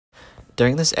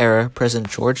During this era,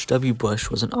 President George W. Bush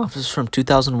was in office from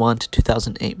 2001 to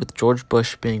 2008, with George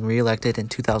Bush being re-elected in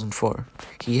 2004.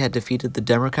 He had defeated the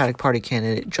Democratic Party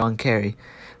candidate John Kerry.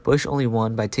 Bush only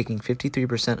won by taking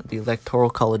 53% of the Electoral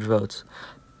College votes.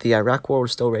 The Iraq War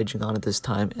was still raging on at this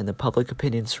time, and the public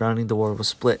opinion surrounding the war was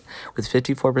split, with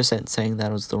 54% saying that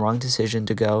it was the wrong decision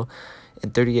to go,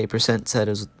 and 38% said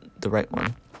it was the right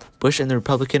one. Bush and the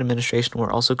Republican administration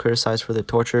were also criticized for the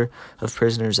torture of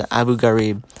prisoners at Abu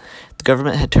Ghraib. The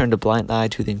government had turned a blind eye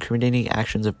to the incriminating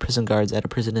actions of prison guards at a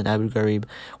prison in Abu Ghraib,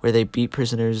 where they beat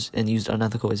prisoners and used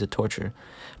unethical ways of torture.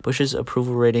 Bush's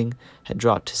approval rating had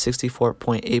dropped to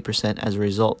 64.8% as a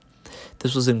result.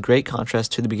 This was in great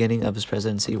contrast to the beginning of his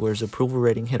presidency, where his approval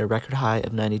rating hit a record high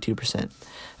of 92%.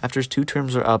 After his 2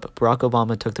 terms were up, Barack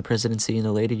Obama took the presidency in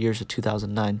the later years of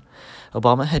 2009.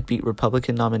 Obama had beat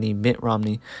Republican nominee Mitt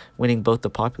Romney, winning both the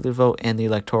popular vote and the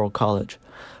Electoral College.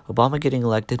 Obama getting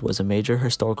elected was a major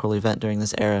historical event during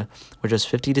this era, where just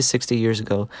 50 to 60 years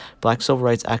ago, black civil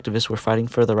rights activists were fighting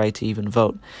for the right to even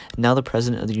vote, and now the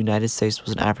President of the United States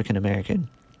was an African American.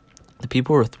 The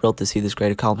people were thrilled to see this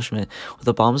great accomplishment, with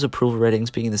Obama's approval ratings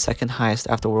being the second highest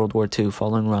after World War II,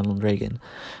 following Ronald Reagan.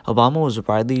 Obama was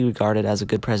widely regarded as a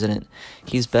good president.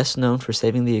 He is best known for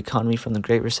saving the economy from the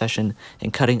Great Recession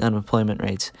and cutting unemployment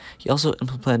rates. He also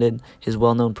implemented his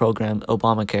well-known program,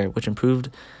 Obamacare, which improved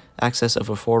access of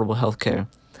affordable health care.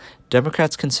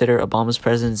 Democrats consider Obama's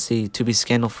presidency to be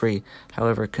scandal-free.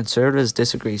 However, conservatives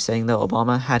disagree, saying that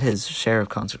Obama had his share of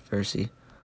controversy.